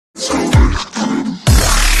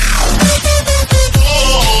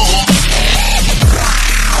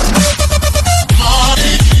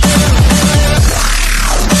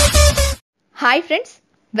Hi friends,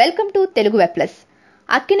 welcome to Telugu web plus.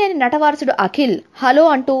 Akkineni నటవారసుడు Akhil hello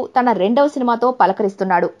అంటూ తన రెండవ సినిమాతో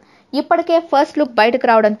పలకరిస్తున్నాడు. ఇప్పటికే ఫస్ట్ లుక్ బయటకు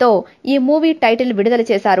రావడంతో ఈ మూవీ టైటిల్ విడుదల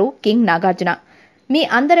చేశారు కింగ్ నాగార్జున. మీ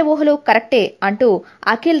అందరి ఊహలు కరెక్టే అంటూ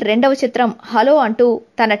అఖిల్ రెండవ చిత్రం హలో అంటూ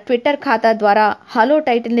తన ట్విట్టర్ ఖాతా ద్వారా హలో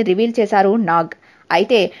టైటిల్ ని రివీల్ చేశారు నాగ్.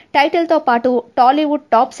 అయితే టైటిల్తో పాటు టాలీవుడ్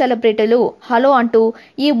టాప్ సెలబ్రిటీలు హలో అంటూ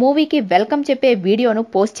ఈ మూవీకి వెల్కమ్ చెప్పే వీడియోను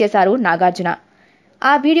పోస్ట్ చేశారు నాగార్జున.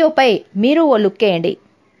 ఆ వీడియోపై మీరు ఓ లుక్ వేయండి.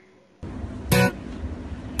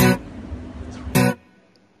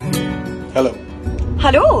 Hello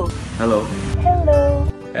hello hello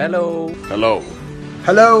hello hello hello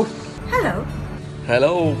hello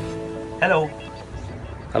hello hello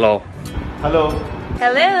hello hello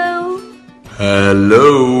hello hello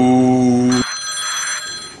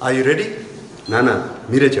are you ready? నానా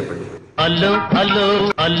మీరే చెప్పండి. Hello hello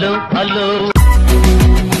hello hello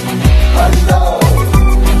hello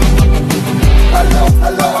hello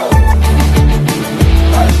hello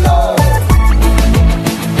hello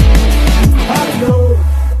hello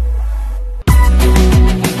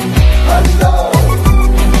hello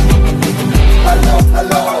hello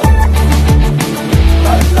hello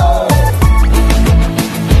hello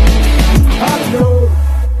hello.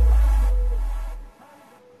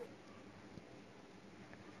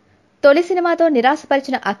 తొలి సినిమాతో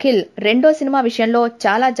నిరాశపరిచిన అఖిల్ రెండో cinema విషయంలో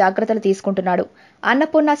చాలా జాగ్రత్తలు తీసుకుంటున్నాడు.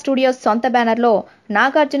 అన్నపూర్ణ స్టూడియోస్ సొంత బ్యానర్లో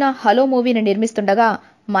నాగార్జున హలో మూవీని నిర్మిస్తుండగా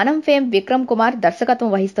మనం ఫేమ్ విక్రమ్ కుమార్ దర్శకత్వం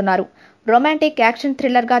వహిస్తున్నారు. రొమాంటిక్ యాక్షన్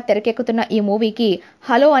థ్రిల్లర్ గా తెరకెక్కుతున్న ఈ మూవీకి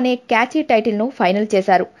హలో అనే క్యాచీ టైటిల్ ను ఫైనల్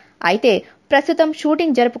చేశారు. అయితే ప్రస్తుతం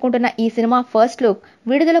షూటింగ్ జరుపుకుంటున్న ఈ సినిమా ఫస్ట్ లుక్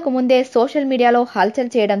విడుదలకు ముందే సోషల్ మీడియాలో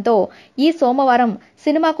హల్చల్ చేయడంతో ఈ సోమవారం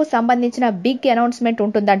సినిమాకు సంబంధించిన బిగ్ అనౌన్స్మెంట్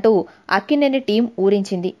ఉంటుందంటూ అక్కినేని టీం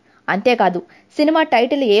ఊరించింది. అంతేకాదు సినిమా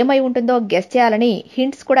టైటిల్ ఏమై ఉంటుందో గెస్ చేయాలని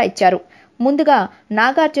హింట్స్ కూడా ఇచ్చారు. ముందుగా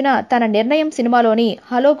నాగార్జున తన నిర్ణయం సినిమాలోని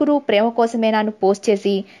హలో గురు ప్రేమ కోసమేనాను పోస్ట్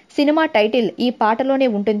చేసి సినిమా టైటిల్ ఈ పాటలోనే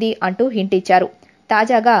ఉంటుంది అంటూ హింట్ ఇచ్చారు.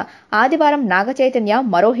 తాజాగా ఆదివారం నాగచైతన్య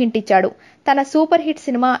మరో హింట్ ఇచ్చాడు. తన సూపర్ హిట్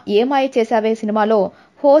సినిమా ఏమాయ చేసావే సినిమాలో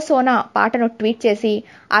హో సోనా పాటను ట్వీట్ చేసి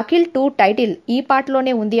అఖిల్ 2 టైటిల్ ఈ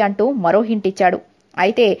పాటలోనే ఉంది అంటూ మరో హింట్ ఇచ్చాడు.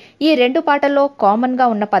 అయితే ఈ రెండు పాటల్లో కామన్ గా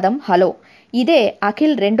ఉన్న పదం హలో. ఇదే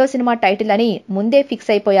అఖిల్ రెండో సినిమా టైటిల్ అని ముందే ఫిక్స్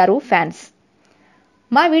అయిపోయారు ఫ్యాన్స్.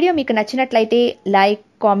 మా వీడియో మీకు నచ్చినట్లయితే లైక్,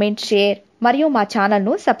 కామెంట్, షేర్ మరియు మా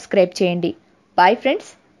ఛానల్ను సబ్స్క్రైబ్ చేయండి. Bye friends,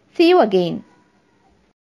 see you again.